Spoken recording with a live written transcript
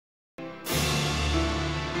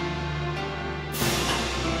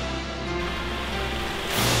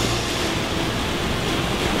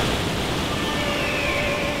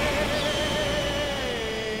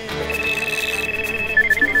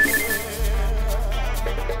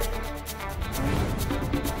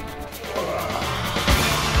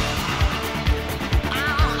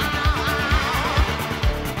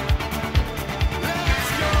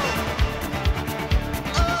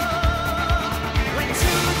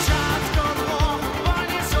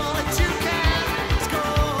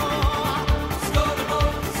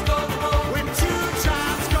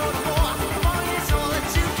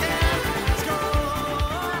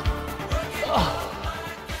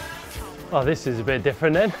Oh, this is a bit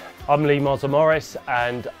different then. I'm Lee Mozza Morris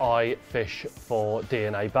and I fish for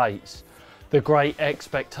DNA Baits. The great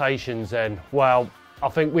expectations then, well, I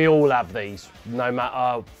think we all have these, no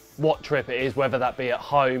matter what trip it is, whether that be at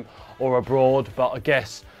home or abroad. But I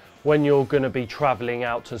guess when you're going to be travelling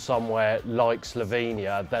out to somewhere like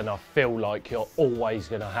Slovenia, then I feel like you're always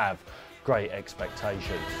going to have great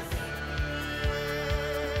expectations.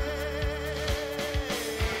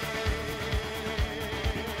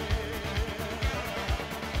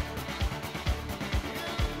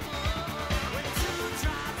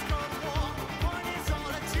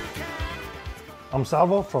 I'm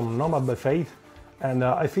Salvo from Nomad by Faith, and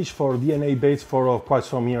I fish for DNA baits for quite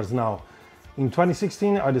some years now. In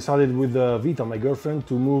 2016 I decided with Vita, my girlfriend,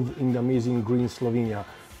 to move in the amazing green Slovenia.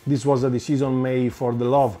 This was a decision made for the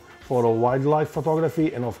love for wildlife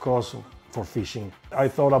photography and of course for fishing. I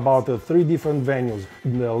thought about 3 different venues.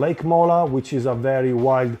 The Lake Mola, which is a very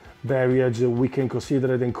wild barriage, we can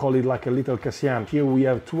consider it and call it like a little Cassiam. Here we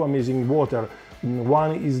have 2 amazing water.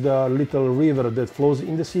 One is the little river that flows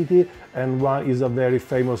in the city, and one is a very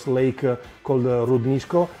famous lake called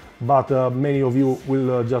Rudniško, but many of you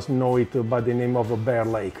will just know it by the name of Bear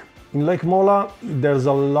Lake. In Lake Mola there's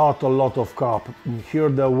a lot of carp. Here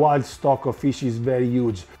the wild stock of fish is very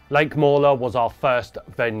huge. Lake Mola was our first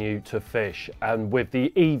venue to fish, and with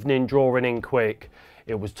the evening drawing in quick,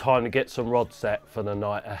 it was time to get some rods set for the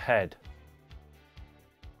night ahead.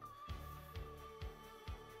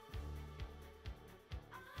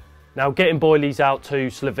 Now, getting boilies out to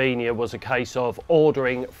Slovenia was a case of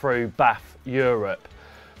ordering through BAF Europe.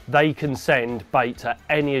 They can send bait to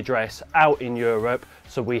any address out in Europe,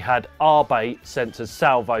 so we had our bait sent to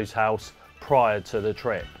Salvo's house prior to the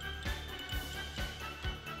trip.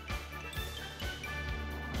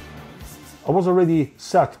 I was already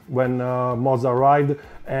set when Mozza arrived,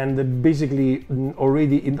 and basically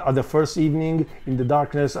already at the first evening in the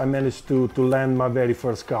darkness I managed to land my very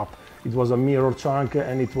first carp. It was a mirror chunk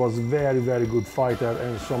and it was very good fighter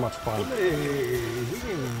and so much fun.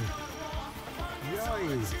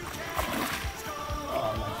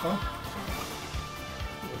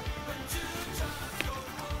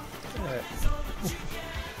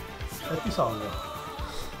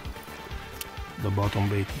 The bottom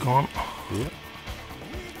bait gone. Yeah.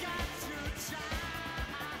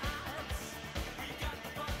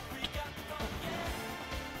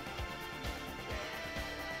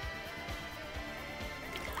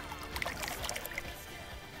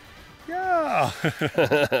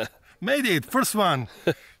 Yeah! Made it! First one!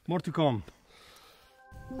 More to come.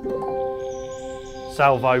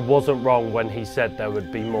 Salvo wasn't wrong when he said there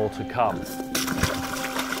would be more to come.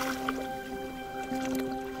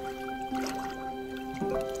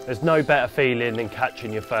 There's no better feeling than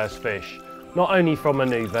catching your first fish, not only from a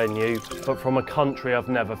new venue, but from a country I've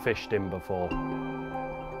never fished in before.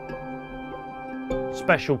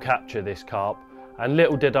 Special capture, this carp, and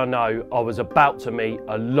little did I know I was about to meet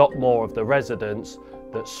a lot more of the residents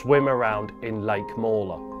that swim around in Lake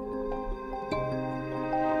Mola.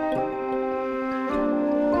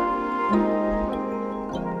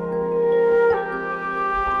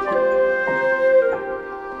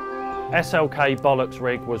 SLK Bollocks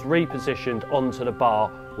rig was repositioned onto the bar,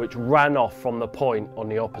 which ran off from the point on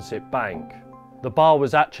the opposite bank. The bar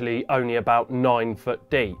was actually only about 9 foot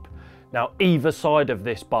deep. Now, either side of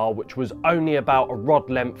this bar, which was only about a rod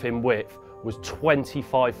length in width, was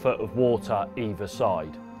 25 foot of water either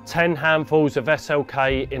side. 10 handfuls of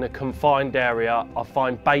SLK in a confined area, I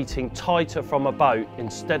find baiting tighter from a boat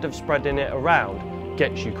instead of spreading it around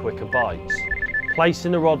gets you quicker bites.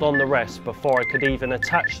 Placing the rod on the rest before I could even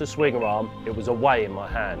attach the swinger arm, it was away in my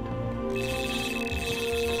hand.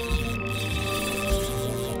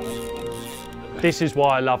 This is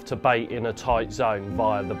why I love to bait in a tight zone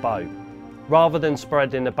via the boat. Rather than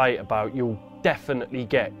spreading the bait about, you'll definitely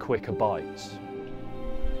get quicker bites.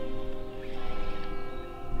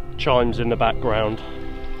 Chimes in the background,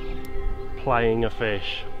 playing a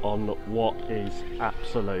fish on what is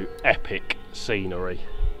absolute epic scenery.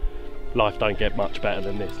 Life don't get much better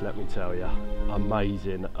than this, let me tell you.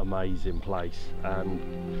 Amazing place, and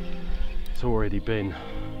it's already been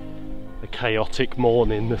a chaotic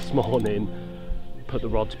morning this morning. Put the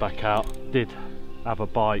rods back out, did have a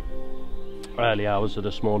bite early hours of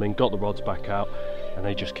this morning, got the rods back out, and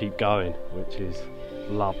they just keep going, which is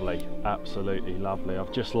lovely, absolutely lovely.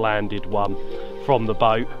 I've just landed one from the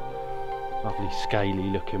boat, lovely scaly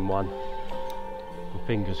looking one, and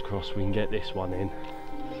fingers crossed we can get this one in,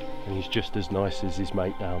 and he's just as nice as his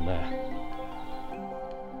mate down there.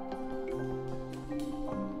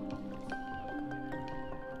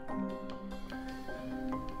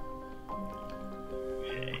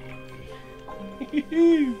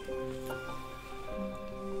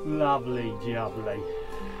 Lovely jubbly.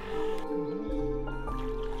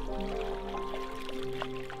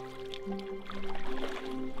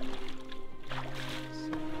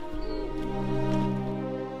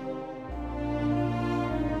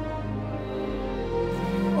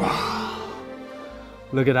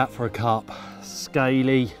 Look at that for a carp.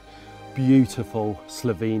 Scaly, beautiful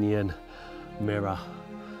Slovenian mirror.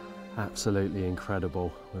 Absolutely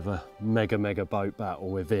incredible, with a mega boat battle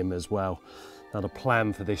with him as well. Now the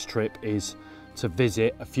plan for this trip is to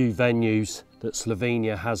visit a few venues that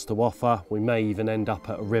Slovenia has to offer. We may even end up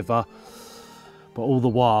at a river, but all the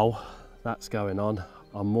while that's going on,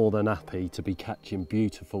 I'm more than happy to be catching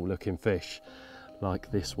beautiful looking fish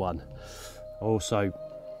like this one. Also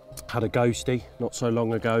had a ghostie not so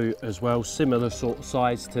long ago as well, similar sort of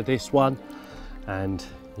size to this one, and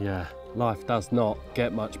yeah, life does not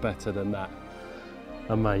get much better than that.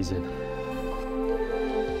 Amazing.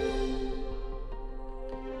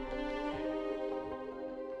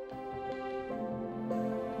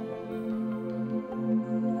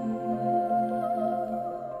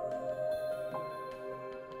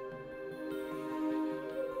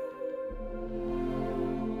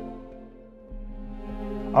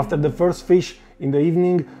 After the first fish in the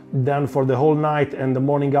evening, then for the whole night and the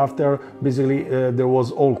morning after, basically there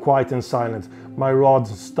was all quiet and silent. My rod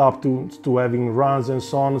stopped to having runs and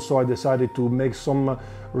so on, so I decided to make some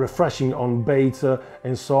refreshing on bait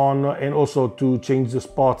and so on, and also to change the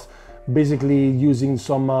spot, basically using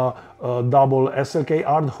some double SLK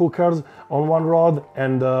hard hookers on one rod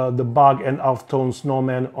and the bug and half-tone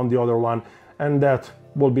snowman on the other one, and that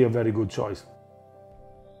will be a very good choice.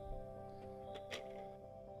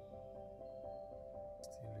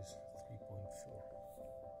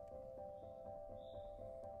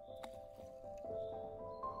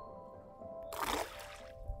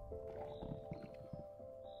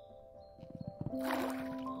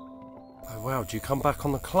 Oh wow, do you come back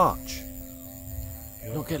on the clutch?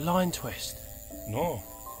 Yeah. Not get line twist? No.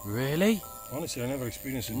 Really? Honestly, I never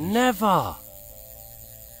experienced it. Never?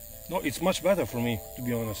 No, it's much better for me, to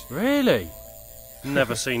be honest. Really?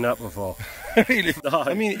 Never seen that before. Really? No.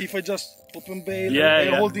 I mean, if I just open bail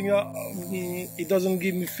and holding up, it doesn't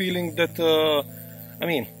give me feeling that, I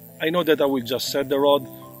mean, I know that I will just set the rod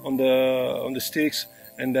on the sticks,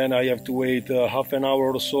 and then I have to wait half an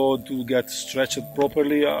hour or so to get stretched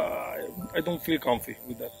properly. I don't feel comfy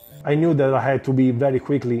with that. I knew that I had to be very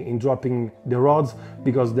quickly in dropping the rods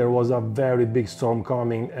because there was a very big storm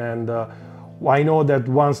coming, and I know that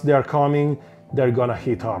once they're coming, they're gonna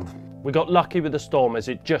hit hard. We got lucky with the storm as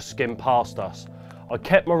it just skimmed past us. I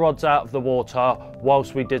kept my rods out of the water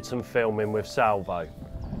whilst we did some filming with Salvo.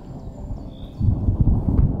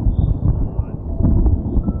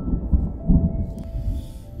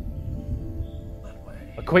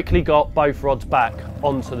 I quickly got both rods back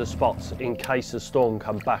onto the spots in case the storm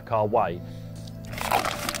come back our way.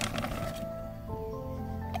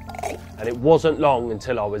 And it wasn't long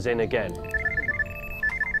until I was in again.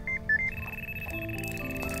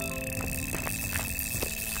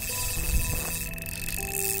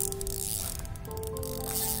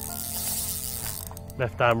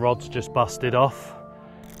 Left hand rod's just busted off.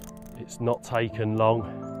 It's not taken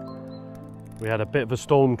long. We had a bit of a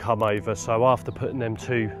storm come over, so after putting them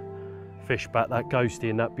two fish back, that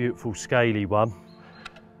ghostie and that beautiful scaly one,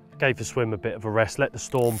 gave the swim a bit of a rest, let the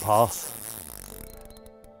storm pass,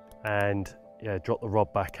 and yeah, dropped the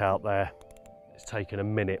rod back out there. It's taken a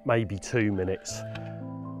minute, maybe 2 minutes,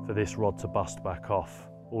 for this rod to bust back off.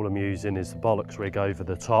 All I'm using is the bollocks rig over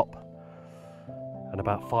the top and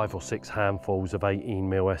about 5 or 6 handfuls of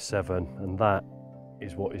 18mm S7, and that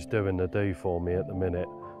is what is doing the do for me at the minute.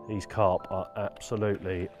 These carp are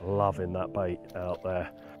absolutely loving that bait out there.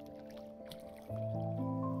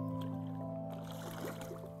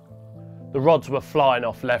 The rods were flying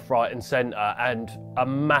off left, right and centre, and a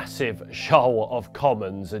massive shoal of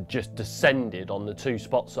commons had just descended on the two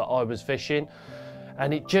spots that I was fishing,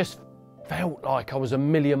 and it just felt like I was a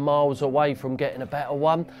million miles away from getting a better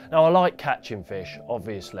one. Now I like catching fish,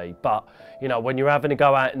 obviously, but you know, when you're having to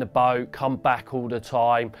go out in the boat, come back all the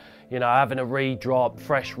time, you know, having a re-drop,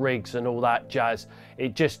 fresh rigs and all that jazz,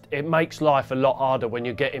 it makes life a lot harder when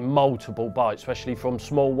you're getting multiple bites, especially from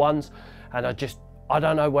small ones. And I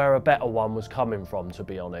don't know where a better one was coming from, to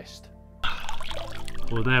be honest.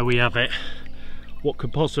 Well, there we have it. What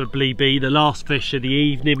could possibly be the last fish of the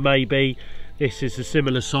evening, maybe. This is a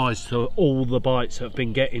similar size to all the bites I've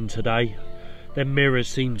been getting today. Their mirrors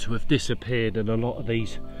seem to have disappeared and a lot of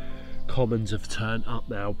these commons have turned up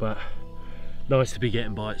now, but nice to be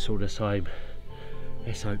getting bites all the same.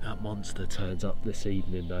 Let's hope that monster turns up this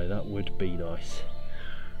evening though, that would be nice.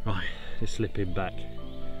 Right, let's slip him back.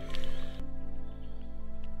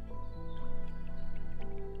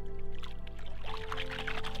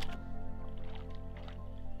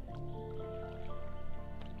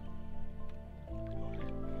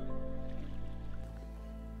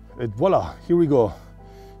 And voila, here we go.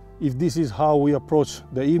 If this is how we approach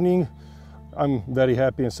the evening, I'm very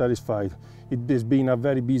happy and satisfied. It has been a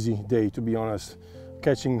very busy day, to be honest.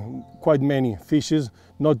 Catching quite many fishes,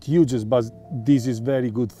 not huge, but this is very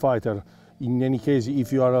good fighter. In any case,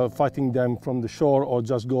 if you are fighting them from the shore or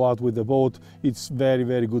just go out with the boat, it's very,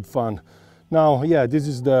 very good fun. Now, yeah, this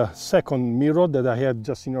is the second mirror that I had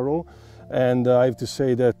just in a row. And I have to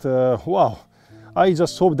say that, wow, I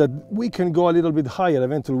just hope that we can go a little bit higher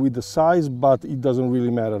eventually with the size, but it doesn't really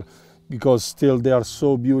matter because still they are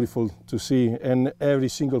so beautiful to see and every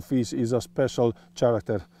single fish is a special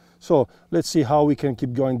character. So let's see how we can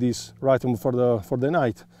keep going this rhythm for the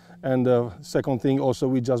night. And second thing also,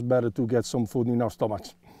 we just better to get some food in our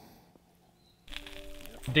stomachs.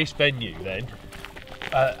 This venue then,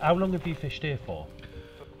 how long have you fished here for?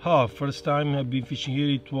 First time I've been fishing here,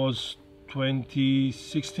 it was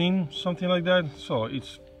 2016, something like that. So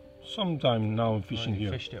it's some time now I'm fishing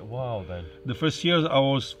here. Fished it a while then. The first years I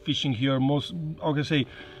was fishing here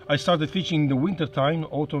I started fishing in the winter time,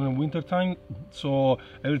 autumn and winter time, so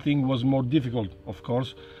everything was more difficult, of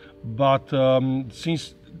course. But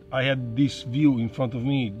since I had this view in front of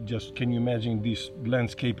me, just can you imagine this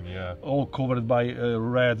landscape, all covered by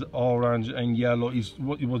red, orange and yellow,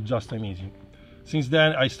 it was just amazing. Since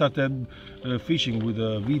then I started fishing with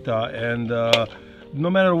Vita, and no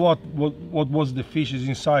matter what was the fishes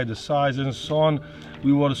inside, the size and so on,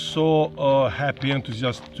 we were so happy and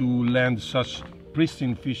enthusiastic to land such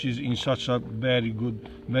pristine fishes in such a very good,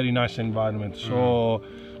 very nice environment. So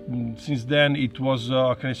since then it was,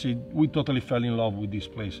 can I say, we totally fell in love with this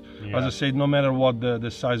place. As I said, no matter what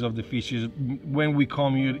the size of the fish is, when we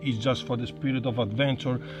come here, it's just for the spirit of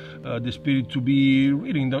adventure, the spirit to be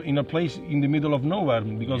really in a place in the middle of nowhere,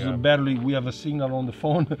 because barely we have a signal on the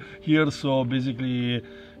phone here. So basically,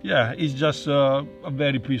 yeah, it's just a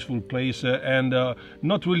very peaceful place, and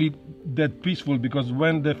not really that peaceful, because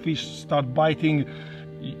when the fish start biting,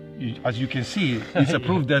 as you can see, it's a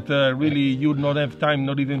proof that really you not have time,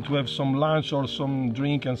 not even to have some lunch or some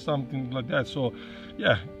drink and something like that. So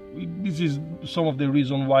yeah, this is some of the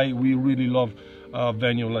reason why we really love a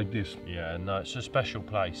venue like this. Yeah, no, it's a special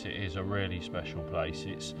place. It is a really special place.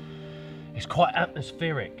 It's quite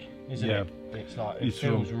atmospheric, isn't it? It's like, it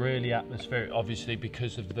feels really atmospheric, obviously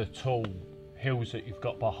because of the tall hills that you've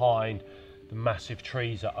got behind, the massive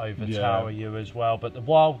trees that overtower you as well, but the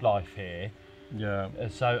wildlife here. Yeah.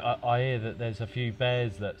 So I hear that there's a few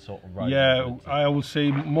bears that sort of roam. Yeah, I would say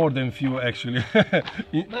more than few actually.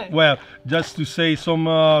 Well, just to say some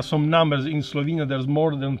numbers, in Slovenia there's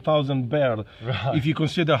more than 1,000 bears. Right. If you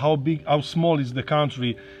consider how small is the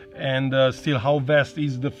country, and still how vast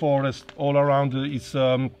is the forest all around, it's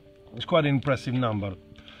quite an impressive number.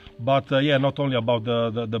 But yeah, not only about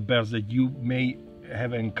the bears that you may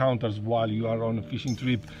have encounters while you are on a fishing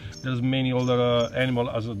trip. There's many other animals,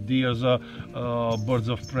 as deers, birds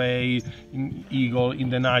of prey, eagle. In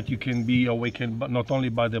the night you can be awakened, but not only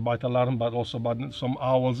by the bite alarm, but also by some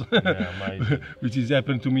owls, which has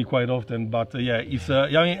happened to me quite often. But yeah, it's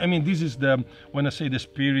I mean, this is when I say the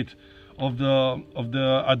spirit of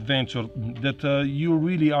the adventure, that you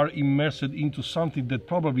really are immersed into something that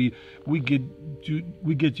probably we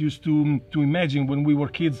get used to imagine when we were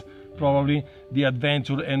kids. Probably the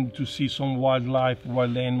adventure, and to see some wildlife,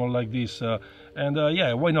 wild animal like this, and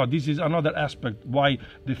yeah, why not? This is another aspect why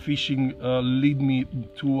the fishing lead me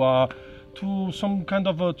to some kind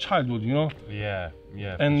of a childhood, you know. Yeah,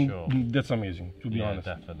 and for sure. That's amazing, to be honest.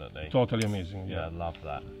 Definitely, totally amazing. Yeah, love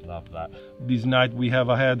that. This night we have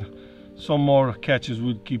ahead, some more catches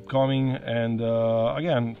will keep coming, and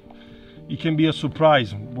again, it can be a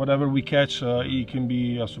surprise. Whatever we catch, it can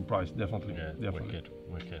be a surprise. Definitely. Yeah, definitely.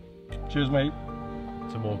 Wicked. Cheers, mate.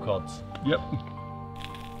 Some more cods. Yep.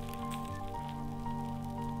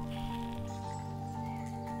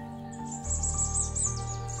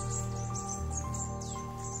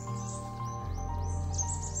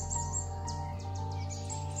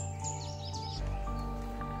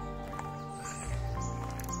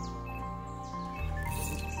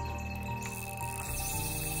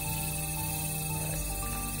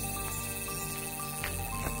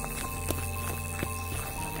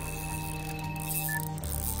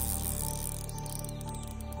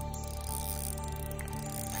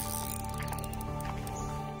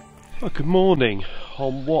 Well, good morning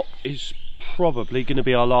on what is probably going to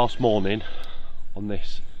be our last morning on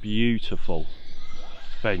this beautiful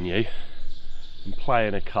venue and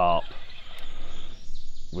playing a carp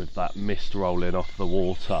with that mist rolling off the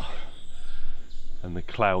water and the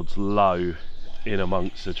clouds low in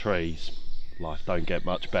amongst the trees. Life don't get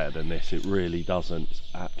much better than this, it really doesn't. It's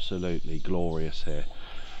absolutely glorious here.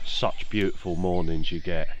 Such beautiful mornings you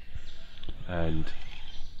get. And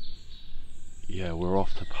yeah, we're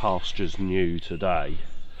off to pastures new today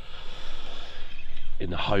in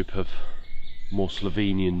the hope of more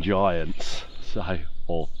Slovenian giants,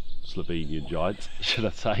 or Slovenian giants should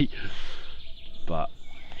I say. But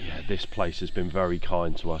yeah, this place has been very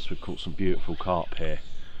kind to us. We've caught some beautiful carp here,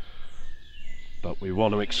 but we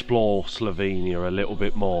want to explore Slovenia a little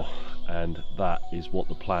bit more, and that is what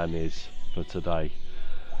the plan is for today.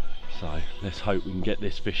 So let's hope we can get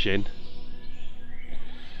this fish in,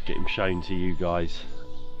 get him shown to you guys,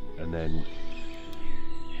 and then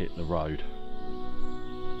hit the road.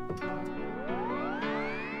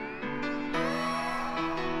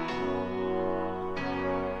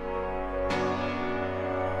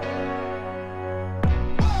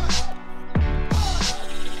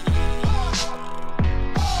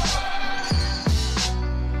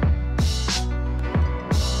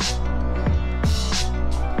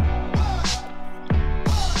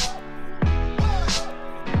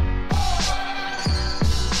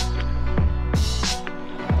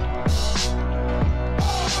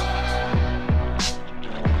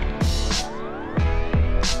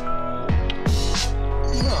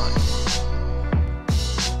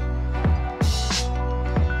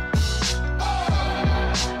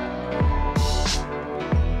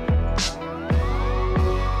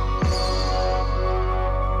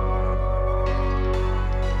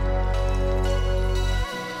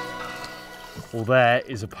 Well, there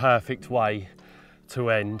is a perfect way to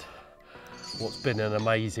end what's been an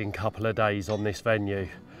amazing couple of days on this venue.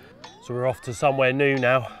 So we're off to somewhere new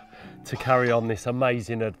now to carry on this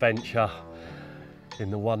amazing adventure in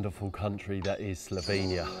the wonderful country that is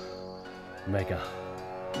Slovenia. Mega.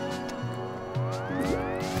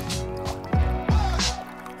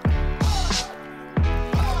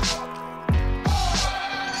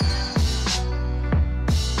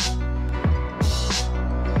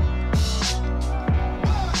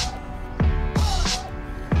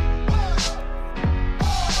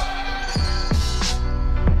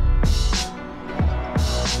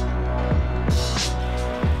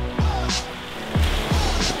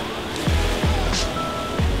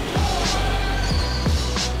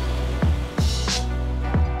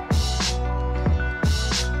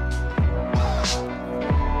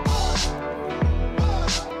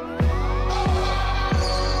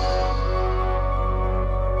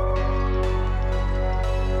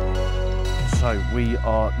 So we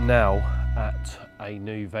are now at a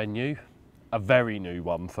new venue, a very new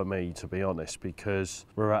one for me to be honest, because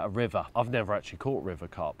we're at a river. I've never actually caught river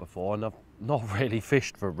carp before, and I've not really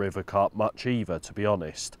fished for river carp much either, to be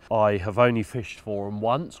honest. I have only fished for them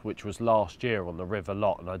once, which was last year on the river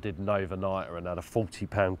lot, and I did an overnighter and had a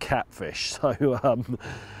 40-pound catfish. So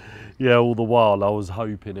yeah, all the while I was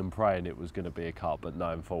hoping and praying it was going to be a carp, but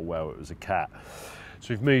knowing full well it was a cat.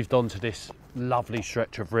 So we've moved on to this lovely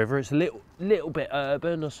stretch of river. It's a little bit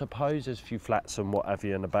urban, I suppose. There's a few flats and what have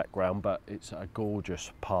you in the background, but it's a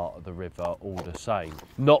gorgeous part of the river all the same.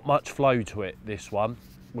 Not much flow to it, this one,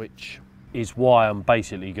 which is why I'm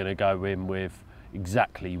basically going to go in with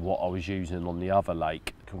exactly what I was using on the other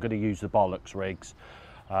lake. I'm going to use the bollocks rigs.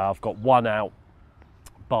 I've got one out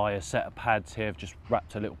by a set of pads here. I've just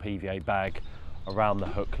wrapped a little PVA bag around the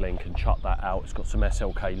hook link and chuck that out. It's got some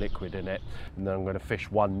SLK liquid in it, and then I'm going to fish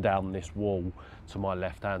one down this wall to my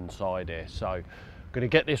left hand side here. So I'm going to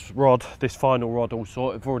get this rod, this final rod all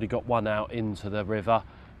sorted. I've already got one out into the river,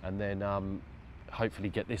 and then hopefully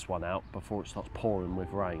get this one out before it starts pouring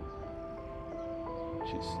with rain,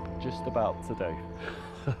 which it's just about to do.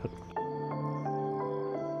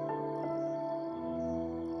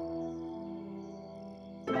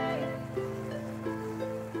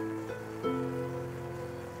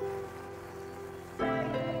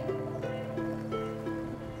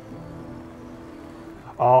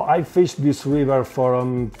 I fished this river for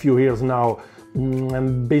a few years now,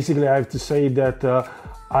 and basically I have to say that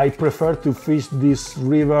I prefer to fish this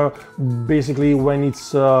river basically when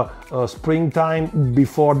it's springtime,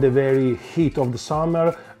 before the very heat of the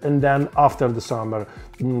summer, and then after the summer,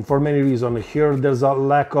 for many reasons. Here there's a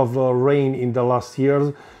lack of rain in the last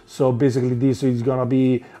years, so basically this is gonna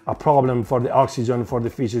be a problem for the oxygen for the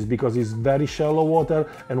fishes, because it's very shallow water,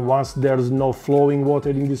 and once there's no flowing water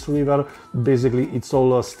in this river, basically it's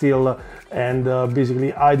all still, and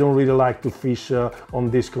basically I don't really like to fish on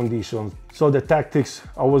these conditions. So the tactics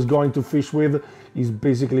I was going to fish with is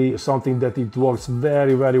basically something that it works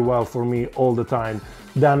very, very well for me all the time.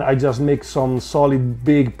 Then I just make some solid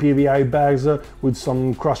big PVI bags with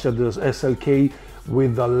some crushed SLK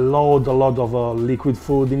with a lot of liquid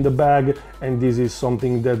food in the bag, and this is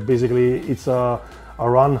something that basically it's a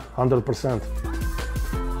run 100%.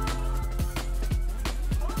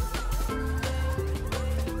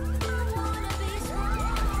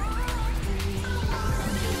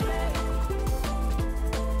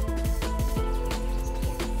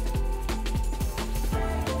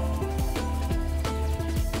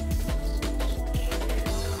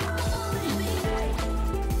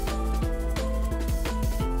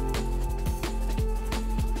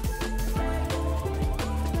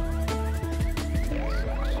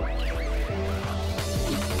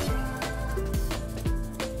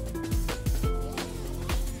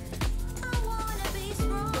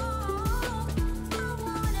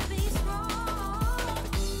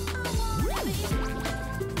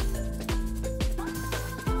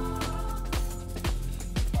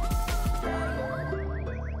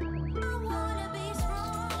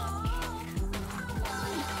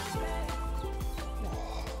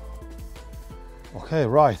 Okay,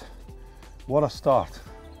 right, what a start.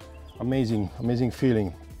 Amazing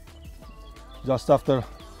feeling. Just after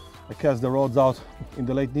I cast the rods out in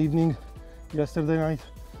the late evening yesterday night,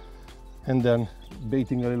 and then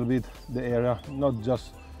baiting a little bit the area, not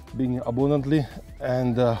just being abundantly,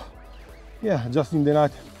 and yeah, just in the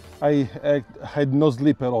night I had no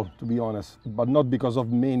sleep at all, to be honest, but not because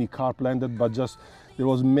of many carp landed, but just there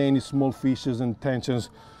was many small fishes and tensions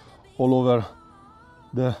all over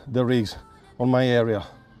the rigs on my area.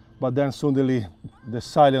 But then suddenly the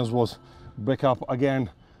silence was break up again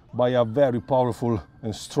by a very powerful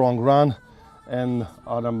and strong run and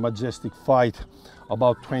a majestic fight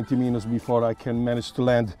about 20 minutes before I can manage to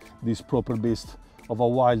land this proper beast of a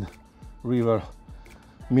wild river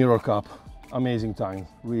mirror carp. Amazing time,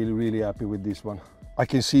 really happy with this one. I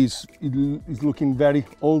can see it's looking very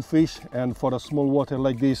old fish, and for a small water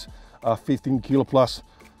like this, a 15 kilo plus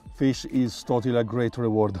fish is totally a great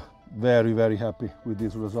reward. Very happy with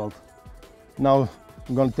this result. Now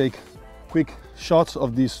I'm gonna take quick shots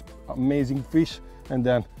of this amazing fish, and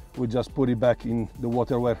then we just put it back in the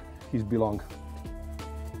water where he belongs.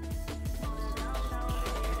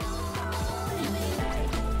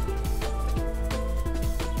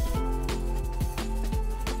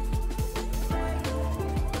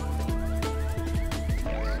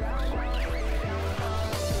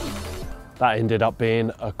 That ended up being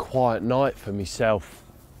a quiet night for myself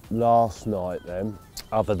last night then,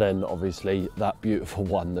 other than obviously that beautiful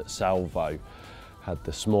one that Salvo had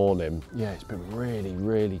this morning. Yeah, it's been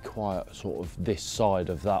really quiet sort of this side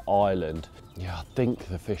of that island. Yeah, I think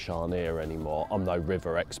the fish aren't here anymore. I'm no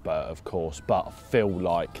river expert, of course, but I feel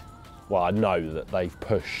like, well, I know that they've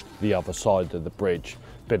pushed the other side of the bridge.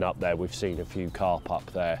 Been up there, we've seen a few carp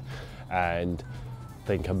up there, and I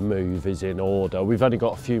think a move is in order. We've only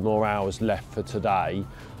got a few more hours left for today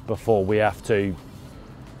before we have to,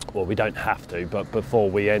 well, we don't have to, but before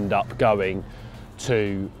we end up going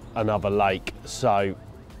to another lake. So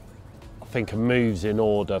I think a move's in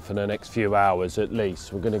order for the next few hours at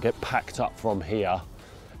least. We're going to get packed up from here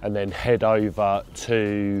and then head over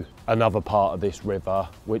to another part of this river,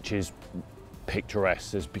 which is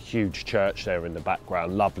picturesque. There's a huge church there in the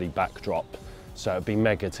background, lovely backdrop. So it'd be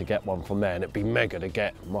mega to get one from there, and it'd be mega to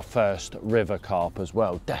get my first river carp as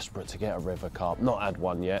well. Desperate to get a river carp. Not had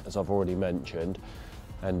one yet, as I've already mentioned,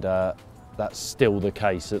 and that's still the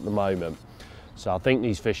case at the moment. So I think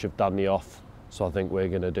these fish have done the off, so I think we're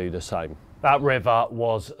going to do the same. That river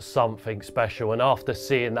was something special, and after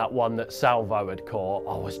seeing that one that Salvo had caught,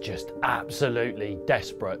 I was just absolutely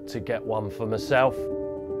desperate to get one for myself.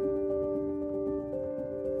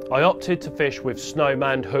 I opted to fish with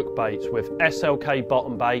snowman hook baits with SLK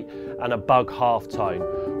bottom bait and a bug half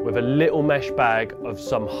tone with a little mesh bag of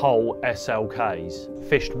some whole SLKs.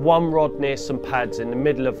 Fished one rod near some pads in the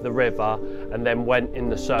middle of the river and then went in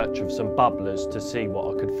the search of some bubblers to see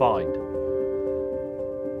what I could find.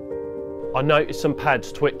 I noticed some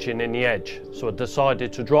pads twitching in the edge, so I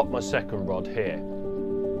decided to drop my second rod here.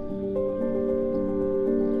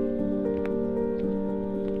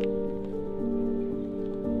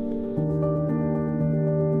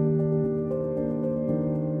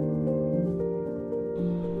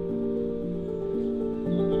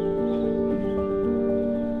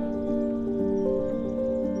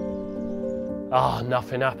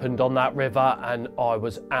 Nothing happened on that river, and I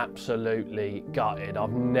was absolutely gutted.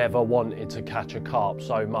 I've never wanted to catch a carp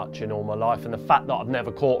so much in all my life, and the fact that I've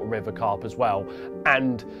never caught a river carp as well,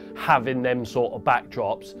 and having them sort of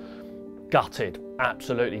backdrops, gutted,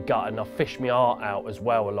 absolutely gutted, and I fished my heart out as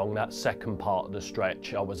well along that second part of the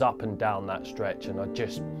stretch. I was up and down that stretch, and I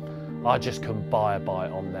just couldn't buy a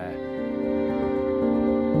bite on there.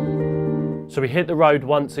 So we hit the road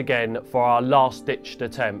once again for our last ditched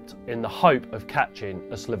attempt in the hope of catching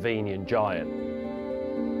a Slovenian giant.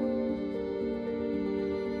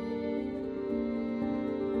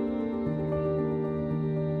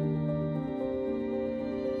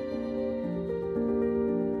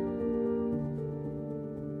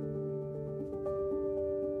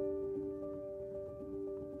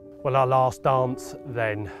 Well, our last dance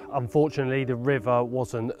then. Unfortunately, the river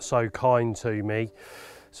wasn't so kind to me,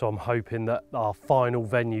 so I'm hoping that our final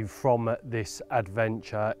venue from this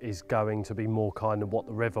adventure is going to be more kind than what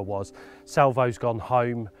the river was. Salvo's gone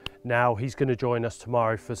home now. He's going to join us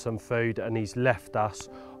tomorrow for some food, and he's left us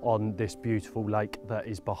on this beautiful lake that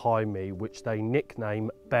is behind me, which they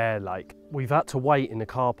nickname Bear Lake. We've had to wait in the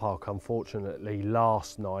car park, unfortunately,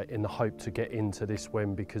 last night in the hope to get into this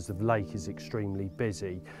swim because the lake is extremely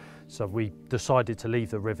busy. So we decided to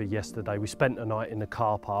leave the river yesterday. We spent the night in the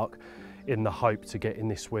car park in the hope to get in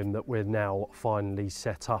this swim that we're now finally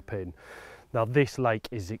set up in. Now this lake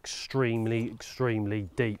is extremely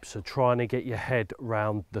deep, so trying to get your head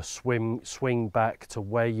round the swing back to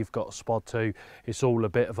where you've got a spot to, it's all a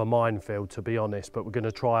bit of a minefield, to be honest, but we're going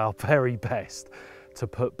to try our very best to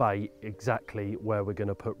put bait exactly where we're going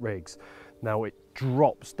to put rigs. Now it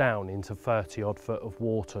drops down into 30 odd foot of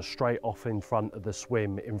water straight off in front of the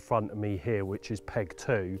swim in front of me here, which is peg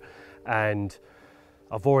 2, and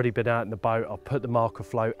I've already been out in the boat. I've put the marker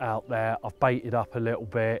float out there, I've baited up a little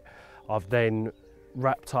bit, I've then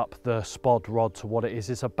wrapped up the spod rod to what it is.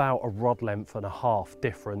 It's about a rod length and a half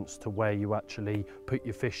difference to where you actually put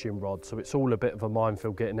your fishing rod, so it's all a bit of a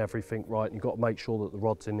minefield getting everything right, and you've got to make sure that the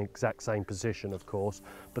rod's in the exact same position, of course,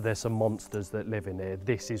 but there's some monsters that live in here.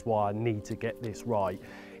 This is why I need to get this right,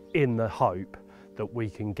 in the hope that we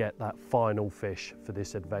can get that final fish for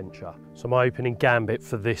this adventure. So my opening gambit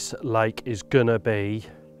for this lake is gonna be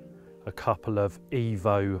a couple of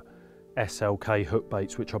Evo SLK hook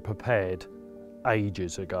baits, which I prepared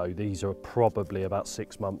ages ago. These are probably about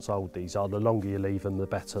 6 months old. These are. The longer you leave them, the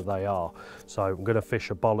better they are. So I'm going to fish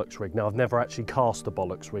a bollocks rig. Now I've never actually cast a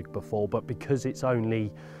bollocks rig before, but because it's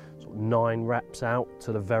only sort of 9 wraps out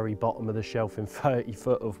to the very bottom of the shelf in 30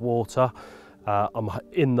 foot of water, I'm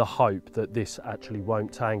in the hope that this actually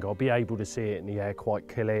won't tangle. I'll be able to see it in the air quite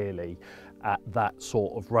clearly at that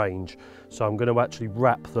sort of range. So I'm going to actually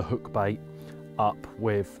wrap the hook bait up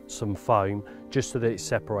with some foam just so that it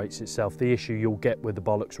separates itself. The issue you'll get with the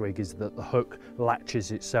bollocks rig is that the hook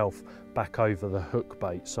latches itself back over the hook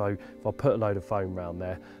bait, so if I put a load of foam around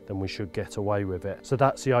there, then we should get away with it. So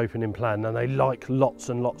that's the opening plan. And they like lots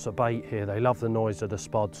and lots of bait here. They love the noise of the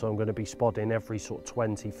spod, so I'm going to be spodding every sort of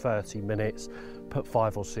 20-30 minutes, put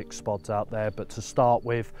 5 or 6 spods out there. But to start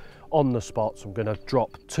with, on the spots, I'm going to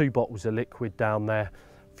drop 2 bottles of liquid down there,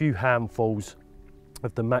 a few handfuls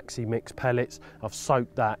of the Maxi Mix pellets. I've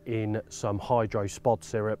soaked that in some hydro spod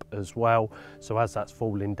syrup as well, so as that's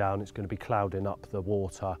falling down, it's going to be clouding up the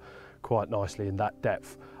water quite nicely in that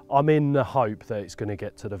depth. I'm in the hope that it's going to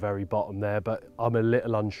get to the very bottom there, but I'm a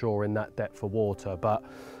little unsure in that depth of water. But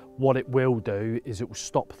what it will do is it will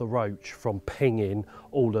stop the roach from pinging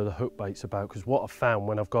all of the hook baits about, because what I've found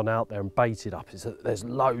when I've gone out there and baited up is that there's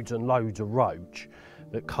loads and loads of roach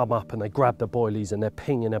that come up and they grab the boilies and they're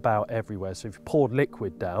pinging about everywhere. So if you poured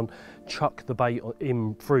liquid down, chuck the bait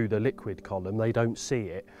in through the liquid column, they don't see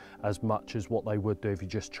it as much as what they would do if you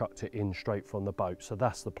just chucked it in straight from the boat. So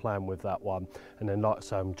that's the plan with that one. And then, like I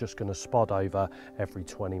say, I'm just going to spod over every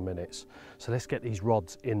 20 minutes. So let's get these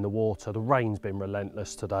rods in the water. The rain's been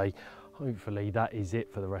relentless today. Hopefully that is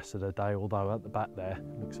it for the rest of the day, although at the back there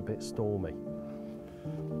it looks a bit stormy.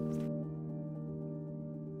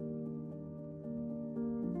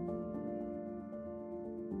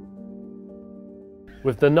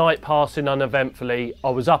 With the night passing uneventfully, I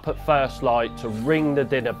was up at first light to ring the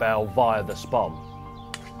dinner bell via the spon.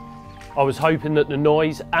 I was hoping that the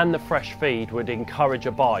noise and the fresh feed would encourage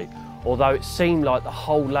a bite, although it seemed like the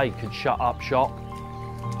whole lake had shut up shop.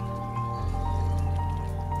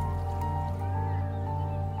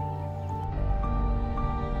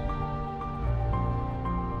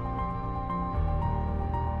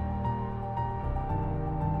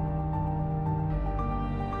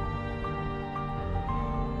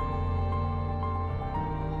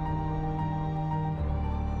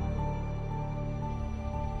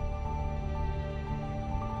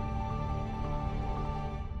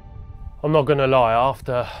 I'm not gonna lie,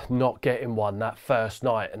 after not getting one that first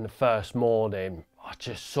night and the first morning, I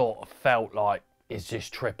just sort of felt like is this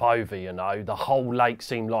trip over, you know? The whole lake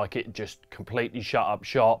seemed like it just completely shut up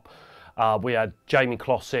shop. We had Jamie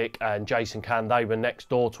Klossick and Jason Can, they were next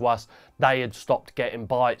door to us. They had stopped getting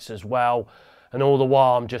bites as well. And all the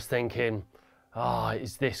while I'm just thinking,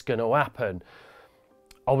 is this going to happen?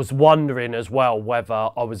 I was wondering as well whether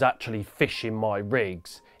I was actually fishing my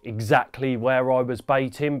rigs exactly where I was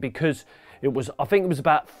baiting, because it was, I think it was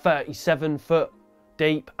about 37 foot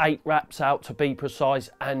deep, 8 wraps out to be precise,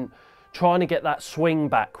 and trying to get that swing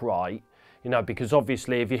back right, you know, because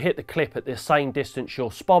obviously if you hit the clip at the same distance you're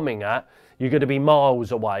spomming at, you're going to be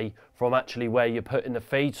miles away from actually where you're putting the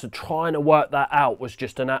feed. So trying to work that out was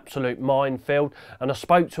just an absolute minefield. And I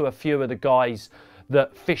spoke to a few of the guys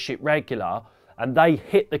that fish it regular, and they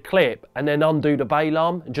hit the clip and then undo the bail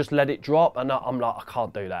arm and just let it drop. And I'm like, I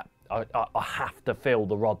can't do that. I have to feel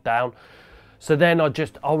the rod down. So then I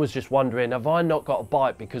was just wondering, have I not got a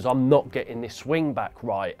bite because I'm not getting this swing back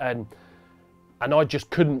right? And I just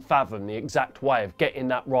couldn't fathom the exact way of getting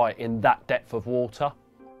that right in that depth of water.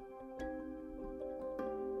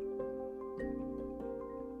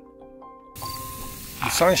 The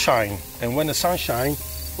sun shines, and when the sun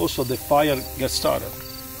shines, also the fire gets started.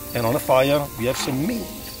 And on the fire, we have some meat.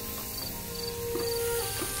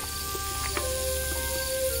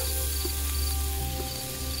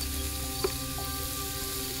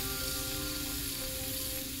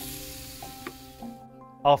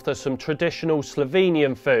 After some traditional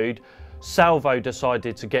Slovenian food, Salvo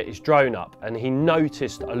decided to get his drone up, and he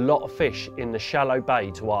noticed a lot of fish in the shallow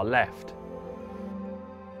bay to our left.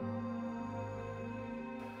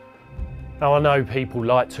 Now I know people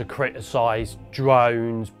like to criticise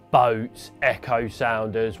drones, boats, echo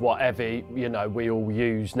sounders, whatever, you know, we all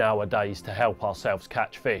use nowadays to help ourselves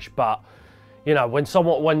catch fish, but you know,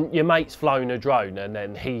 when your mate's flown a drone and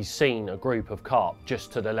then he's seen a group of carp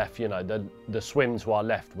just to the left, you know, the swim to our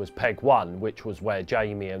left was peg 1, which was where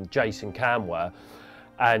Jamie and Jason Cam were,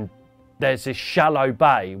 and there's this shallow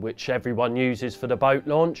bay which everyone uses for the boat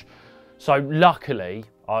launch. So luckily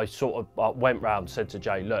I sort of went round and said to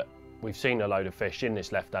Jay, look, we've seen a load of fish in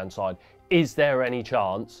this left hand side, is there any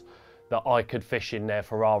chance that I could fish in there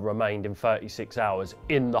for our remaining 36 hours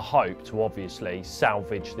in the hope to obviously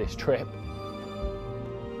salvage this trip?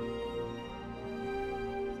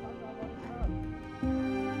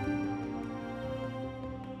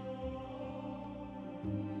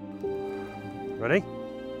 Ready?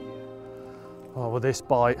 Oh, well, this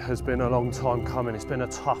bite has been a long time coming. It's been a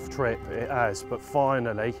tough trip, it has, but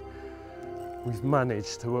finally we've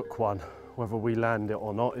managed to hook one. Whether we land it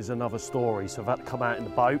or not is another story. So I've had to come out in the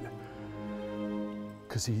boat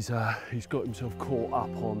because he's got himself caught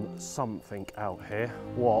up on something out here.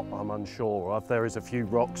 What, I'm unsure of. There is a few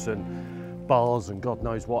rocks and bars and God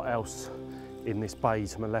knows what else in this bay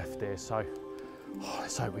to my left here. So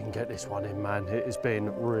let's hope we can get this one in, man. It has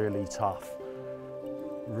been really tough.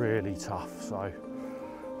 Really tough. So,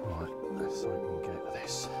 right, let's hope we can get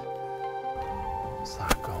this. What's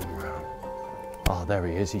that gone round? Oh, there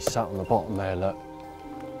he is. He's sat on the bottom there, look.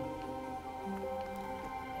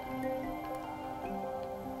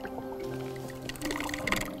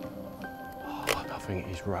 Oh, I think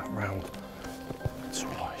he's wrapped round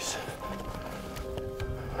twice.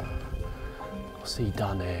 What's he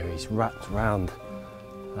done here? He's wrapped round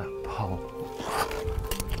that pole.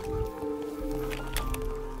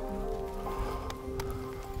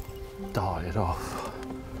 Darted off.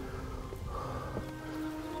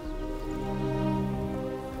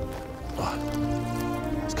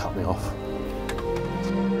 It's cut me off.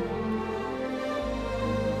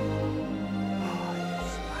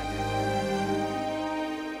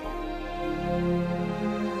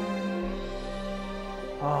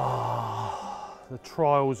 The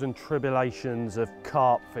trials and tribulations of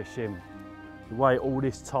carp fishing. You wait all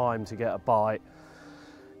this time to get a bite,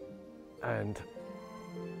 and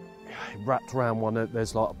he wrapped around one of,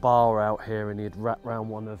 there's like a bar out here, and he'd wrapped around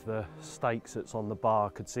one of the stakes that's on the bar. I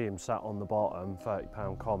could see him sat on the bottom,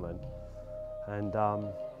 30-pound common, and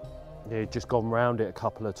yeah, he'd just gone round it a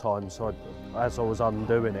couple of times. So as I was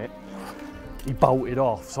undoing it, he bolted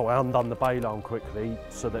off, so I undone the bail arm quickly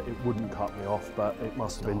so that it wouldn't cut me off, but it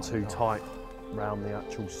must have been too tight round the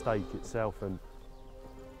actual stake itself and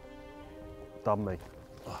done me.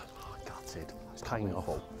 Oh, gutted. It's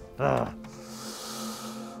painful.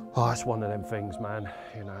 Oh, it's one of them things, man.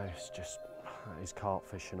 You know, it's just, it's carp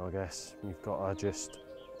fishing, I guess. You've got to just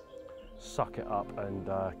suck it up and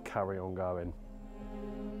carry on going.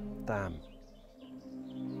 Damn.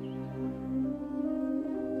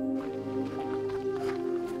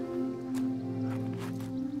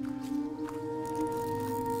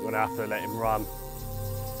 I'm gonna have to let him run.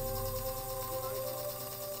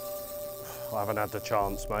 I haven't had the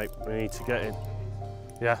chance, mate. We need to get in.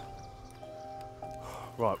 Yeah?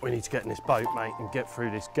 Right, we need to get in this boat, mate, and get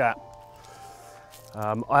through this gap.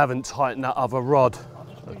 I haven't tightened that other rod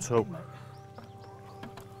at all.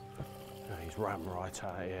 He's rammed right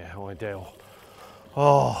out here, ideal.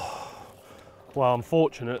 Oh, well,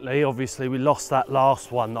 unfortunately, obviously, we lost that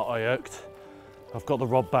last one that I hooked. I've got the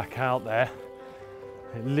rod back out there.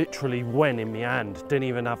 It literally went in my hand, didn't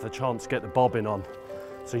even have the chance to get the bobbin on.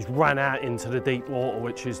 So he's ran out into the deep water,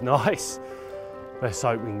 which is nice. Let's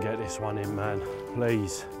hope we can get this one in, man.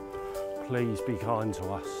 Please, please be kind to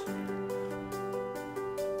us. There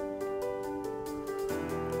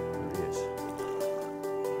he is.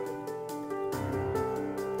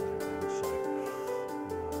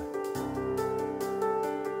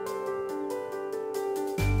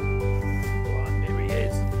 Right, there he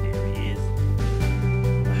is. There he is.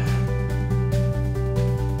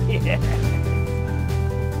 Yeah.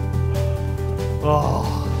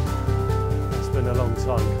 Oh. Been a long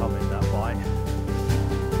time coming, that bite.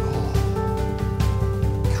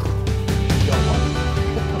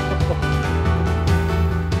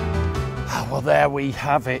 Oh. Well, there we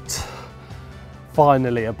have it.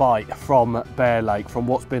 Finally a bite from Bear Lake, from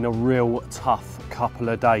what's been a real tough couple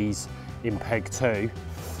of days in Peg 2.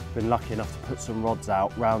 Been lucky enough to put some rods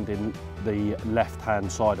out round in the left-hand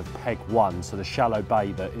side of Peg 1, so the shallow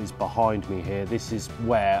bay that is behind me here. This is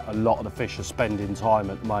where a lot of the fish are spending time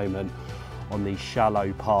at the moment, on these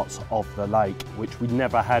shallow parts of the lake, which we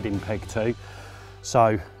never had in Peg 2.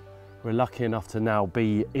 So we're lucky enough to now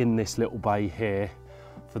be in this little bay here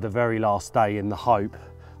for the very last day, in the hope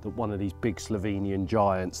that one of these big Slovenian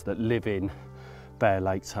giants that live in Bear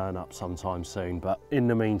Lake turn up sometime soon. But in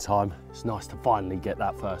the meantime, it's nice to finally get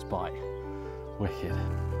that first bite. Wicked.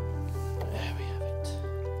 There we have it.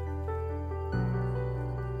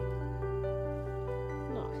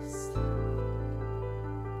 Nice.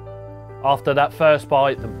 After that first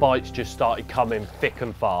bite, the bites just started coming thick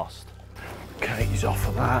and fast. Okay, he's off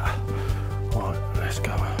of that. Right, let's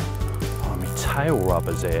go. Oh, my tail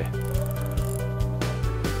rubber's here.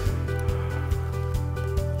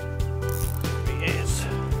 He is.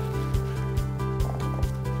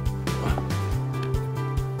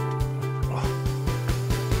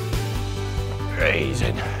 He's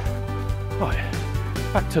in. Right,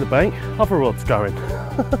 back to the bank. Other rod's going.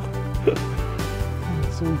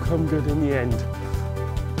 It's all come good in the end.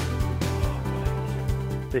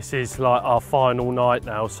 This is like our final night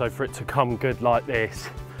now, so for it to come good like this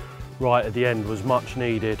right at the end was much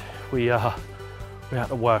needed. We had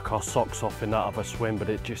to work our socks off in that other swim, but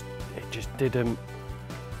it just didn't,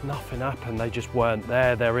 nothing happened. They just weren't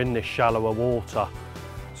there. They're in this shallower water,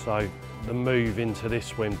 so the move into this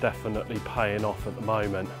swim definitely paying off at the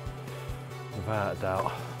moment, without a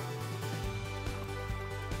doubt.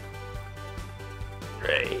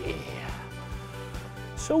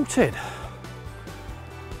 Sorted.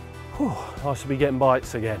 Whew, nice to be getting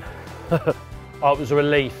bites again. It was a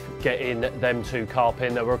relief getting them two carp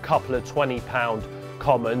in. There were a couple of 20-pound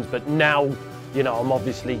commons, but now, you know, I'm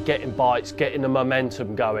obviously getting bites, getting the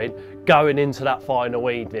momentum going. Going into that final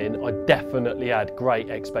evening, I definitely had great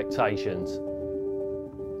expectations.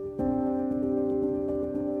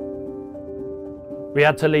 We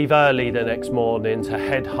had to leave early the next morning to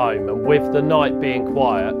head home, and with the night being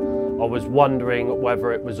quiet, I was wondering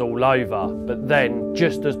whether it was all over. But then,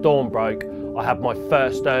 just as dawn broke, I had my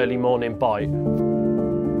first early morning bite.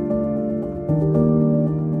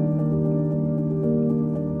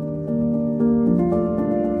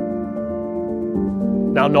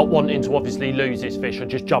 Now, not wanting to obviously lose this fish, I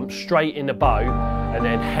just jumped straight in the boat and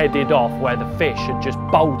then headed off where the fish had just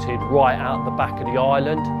bolted right out the back of the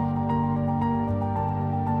island.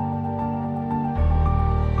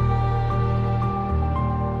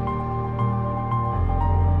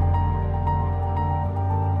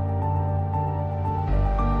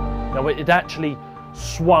 Now, it had actually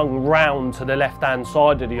swung round to the left-hand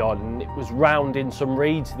side of the island. It was round in some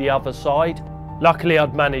reeds the other side. Luckily,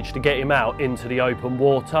 I'd managed to get him out into the open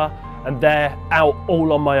water, and there, out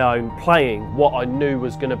all on my own, playing what I knew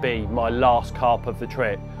was going to be my last carp of the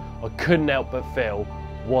trip. I couldn't help but feel,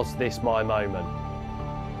 was this my moment?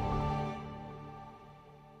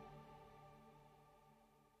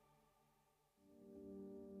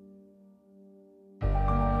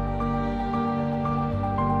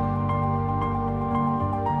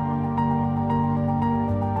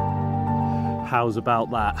 How's about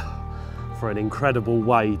that for an incredible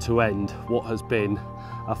way to end what has been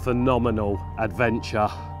a phenomenal adventure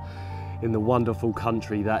in the wonderful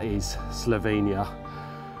country that is Slovenia.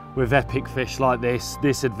 With epic fish like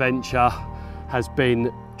this adventure has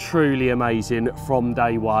been truly amazing from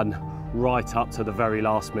day one, right up to the very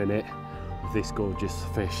last minute with this gorgeous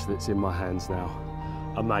fish that's in my hands now.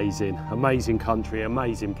 Amazing, amazing country,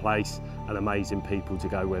 amazing place, and amazing people to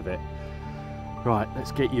go with it. Right,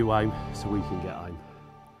 let's get you home so we can get home.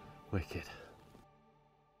 Wicked.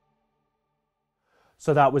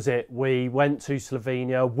 So that was it. We went to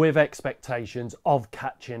Slovenia with expectations of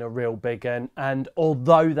catching a real big one, and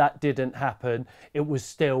although that didn't happen, it was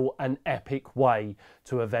still an epic way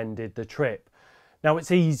to have ended the trip. Now,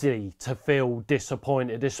 it's easy to feel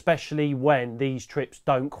disappointed, especially when these trips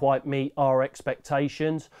don't quite meet our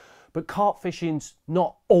expectations. But carp fishing's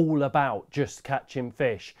not all about just catching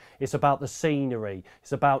fish. It's about the scenery,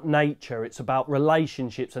 it's about nature, it's about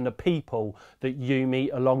relationships and the people that you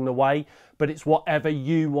meet along the way. But it's whatever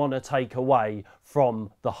you want to take away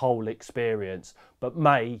from the whole experience. But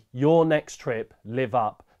may your next trip live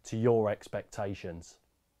up to your expectations.